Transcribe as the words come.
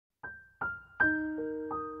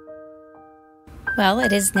Well,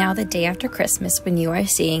 it is now the day after Christmas when you are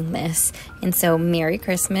seeing this, and so Merry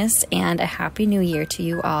Christmas and a Happy New Year to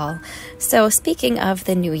you all. So speaking of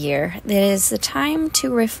the new year, it is the time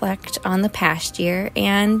to reflect on the past year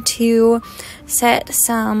and to set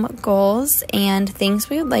some goals and things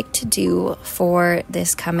we would like to do for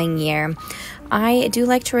this coming year. I do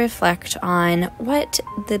like to reflect on what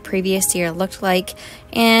the previous year looked like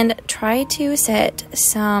and try to set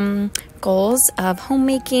some goals of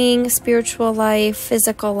homemaking, spiritual life,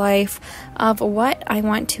 physical life, of what I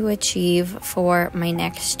want to achieve for my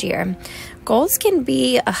next year. Goals can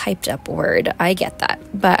be a hyped up word, I get that,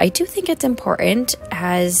 but I do think it's important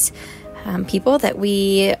as people that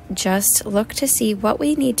we just look to see what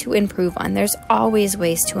we need to improve on. There's always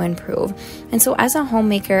ways to improve. And so as a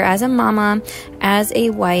homemaker, as a mama, as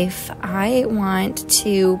a wife, I want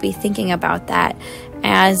to be thinking about that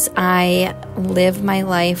as I live my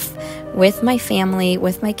life with my family,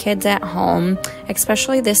 with my kids at home,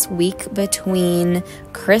 especially this week between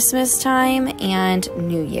Christmas time and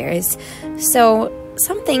New Year's. So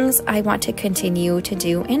some things I want to continue to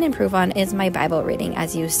do and improve on is my Bible reading,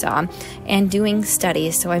 as you saw, and doing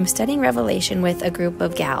studies. So I'm studying Revelation with a group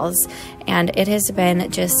of gals, and it has been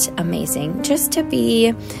just amazing just to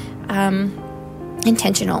be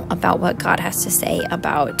intentional about what God has to say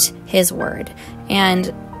about His Word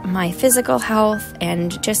and my physical health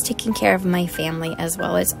and just taking care of my family as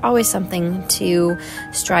well. It's always something to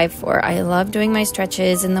strive for. I love doing my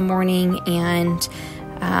stretches in the morning and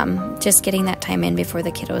just getting that time in before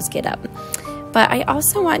the kiddos get up. But I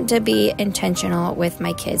also want to be intentional with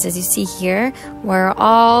my kids. As you see here, we're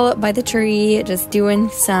all by the tree, just doing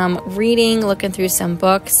some reading, looking through some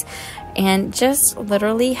books, and just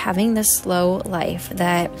literally having the slow life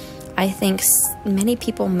that I think many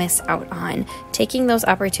people miss out on. Taking those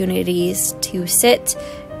opportunities to sit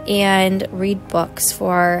and read books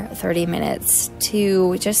for 30 minutes,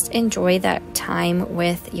 to just enjoy that time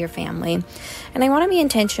with your family. And I want to be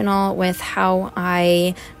intentional with how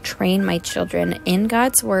I train my children in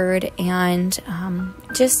God's Word and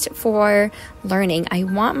just for learning. I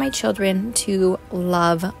want my children to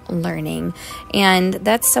love learning. And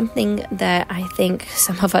that's something that I think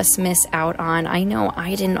some of us miss out on. I know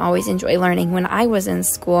I didn't always enjoy learning when I was in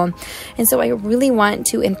school. And so I really want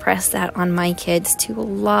to impress that on my kids, to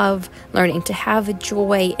love learning, to have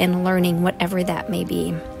joy in learning, whatever that may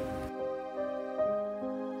be.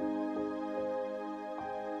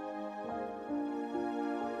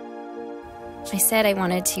 I said I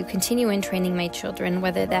wanted to continue in training my children,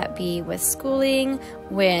 whether that be with schooling,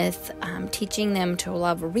 with teaching them to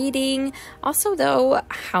love reading. Also, though,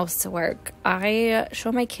 housework. I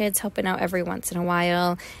show my kids helping out every once in a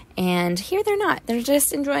while, and here they're not. They're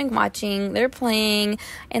just enjoying watching, they're playing,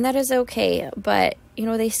 and that is okay. But you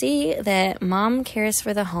know, they see that mom cares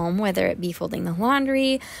for the home, whether it be folding the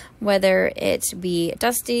laundry, whether it be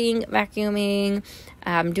dusting, vacuuming,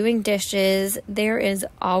 doing dishes. There is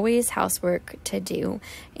always housework to do.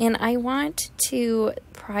 And I want to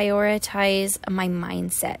prioritize my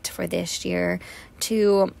mindset for this year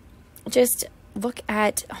to just look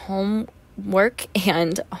at home work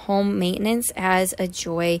and home maintenance as a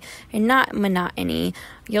joy and not monotony.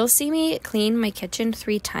 You'll see me clean my kitchen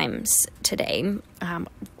 3 times today.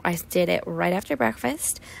 I did it right after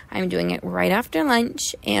breakfast. I'm doing it right after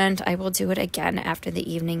lunch, and I will do it again after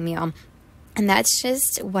the evening meal. And that's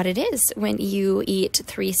just what it is. When you eat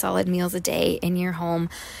 3 solid meals a day in your home,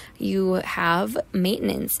 you have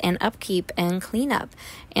maintenance and upkeep and cleanup.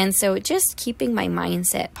 And so just keeping my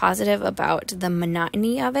mindset positive about the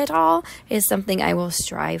monotony of it all is something I will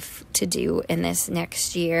strive to do in this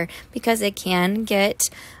next year, because it can get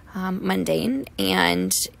mundane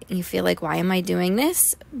and you feel like, why am I doing this?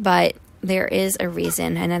 But there is a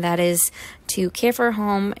reason, and that is to care for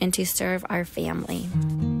home and to serve our family.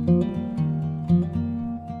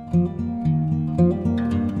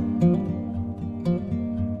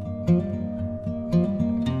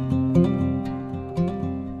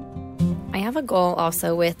 A goal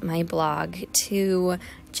also with my blog to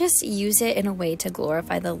just use it in a way to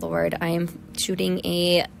glorify the Lord. I am shooting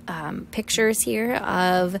pictures here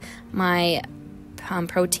of my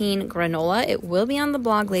protein granola. It will be on the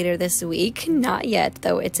blog later this week. Not yet,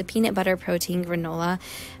 though. It's a peanut butter protein granola.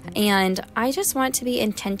 And I just want to be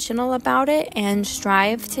intentional about it and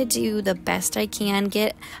strive to do the best I can,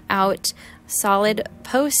 get out solid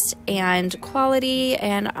posts and quality.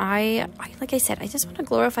 And I like I said, I just want to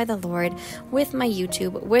glorify the Lord with my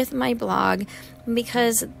YouTube, with my blog,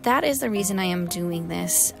 because that is the reason I am doing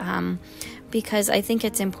this. Because I think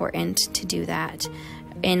it's important to do that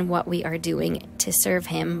in what we are doing to serve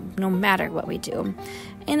Him, no matter what we do.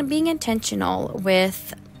 And being intentional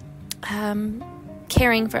with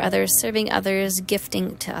caring for others, serving others,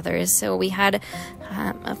 gifting to others. So we had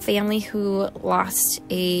a family who lost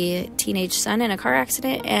a teenage son in a car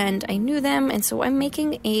accident, and I knew them, and so I'm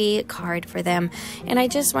making a card for them. And I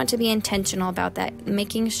just want to be intentional about that,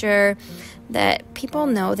 making sure that people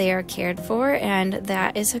know they are cared for, and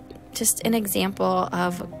that is just an example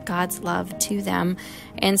of God's love to them.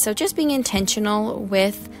 And so just being intentional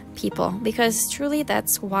with people, because truly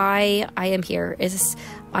that's why I am here, is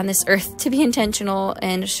on this earth, to be intentional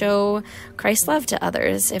and show Christ's love to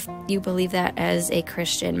others, if you believe that as a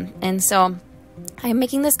Christian. And so I'm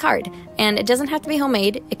making this card, and it doesn't have to be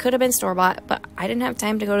homemade. It could have been store-bought, but I didn't have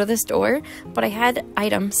time to go to the store, but I had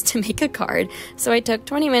items to make a card. So I took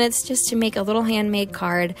 20 minutes just to make a little handmade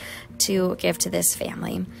card to give to this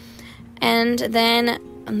family. And then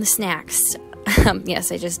on the snacks,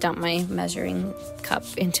 yes, I just dumped my measuring cup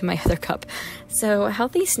into my other cup. So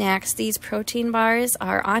healthy snacks, these protein bars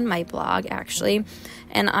are on my blog actually,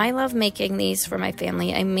 and I love making these for my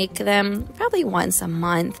family. I make them probably once a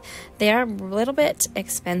month. They are a little bit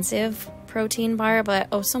expensive, protein bar, but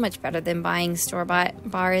oh, so much better than buying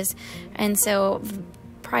store-bought bars. And so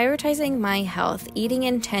prioritizing my health, eating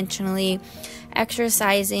intentionally,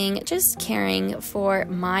 exercising, just caring for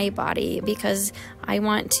my body, because I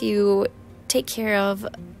want to take care of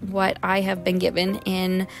what I have been given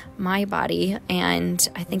in my body, and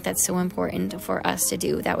I think that's so important for us to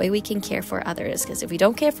do. That way we can care for others, because if we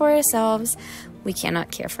don't care for ourselves, we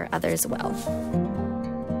cannot care for others well.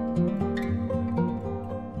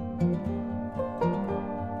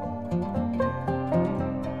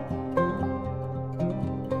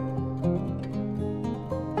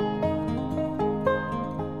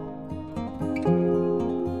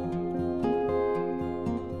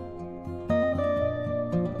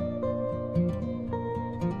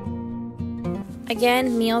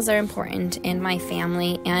 Again, meals are important in my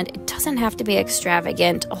family, and it doesn't have to be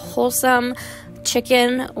extravagant. A wholesome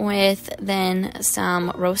chicken with then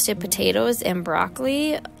some roasted potatoes and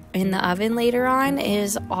broccoli in the oven later on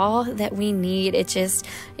is all that we need. It just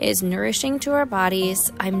is nourishing to our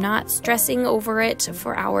bodies. I'm not stressing over it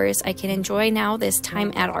for hours. I can enjoy now this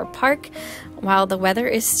time at our park while the weather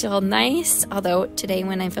is still nice. Although today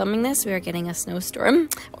when I'm filming this, we are getting a snowstorm,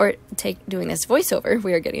 or doing this voiceover,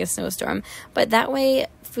 we are getting a snowstorm. But that way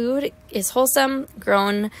food is wholesome,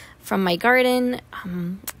 grown from my garden,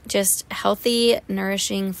 just healthy,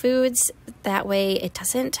 nourishing foods. That way it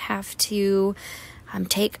doesn't have to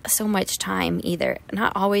take so much time either.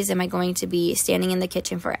 Not always am I going to be standing in the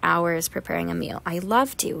kitchen for hours preparing a meal. I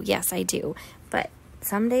love to, yes I do, but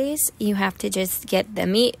some days you have to just get the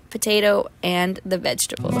meat, potato, and the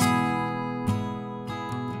vegetables.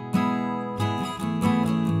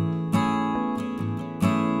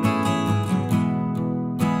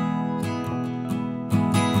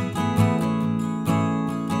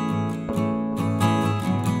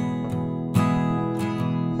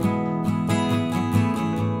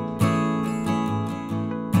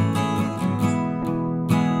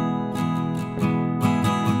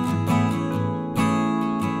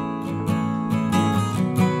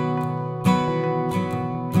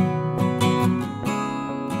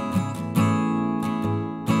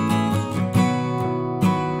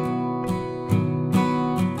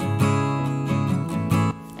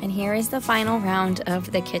 Here is the final round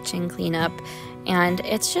of the kitchen cleanup, and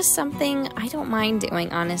it's just something I don't mind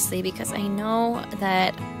doing, honestly, because I know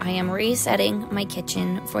that I am resetting my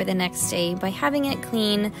kitchen for the next day by having it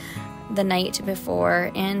clean the night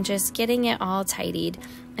before and just getting it all tidied.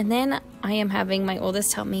 And then I am having my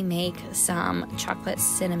oldest help me make some chocolate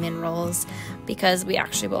cinnamon rolls, because we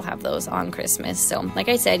actually will have those on Christmas. So like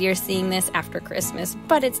I said, you're seeing this after Christmas,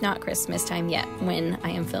 but it's not Christmas time yet when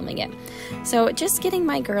I am filming it. So just getting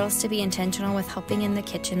my girls to be intentional with helping in the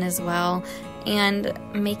kitchen as well, and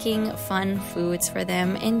making fun foods for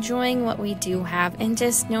them, enjoying what we do have, and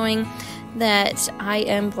just knowing that I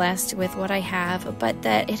am blessed with what I have, but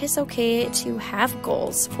that it is okay to have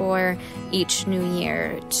goals for each new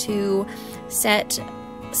year, to set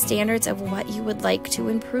standards of what you would like to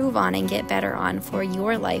improve on and get better on for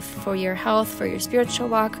your life, for your health, for your spiritual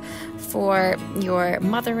walk, for your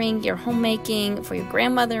mothering, your homemaking, for your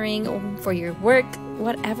grandmothering, for your work,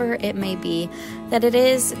 whatever it may be. That it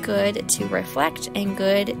is good to reflect and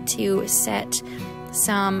good to set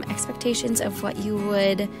some expectations of what you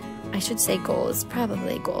would, I should say goals,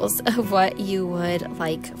 probably goals of what you would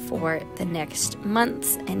like for the next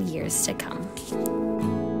months and years to come.